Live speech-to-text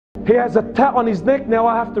He has a tat on his neck, now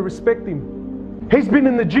I have to respect him. He's been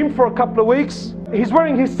in the gym for a couple of weeks. He's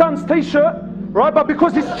wearing his son's t-shirt, right? But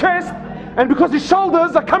because his chest and because his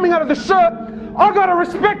shoulders are coming out of the shirt, I gotta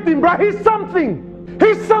respect him, bro. He's something.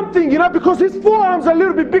 He's something, you know, because his forearms are a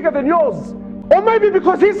little bit bigger than yours. Or maybe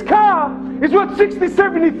because his car is worth $60,000,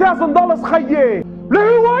 $70,000. Khayyeh.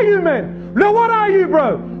 Who are you, man? What are you,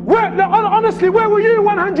 bro? Honestly, where were you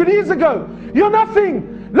 100 years ago? You're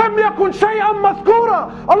nothing. لم يكن شيئا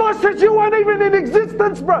مذكورا. Allah says you weren't even in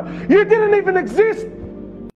existence, bro. You didn't even exist.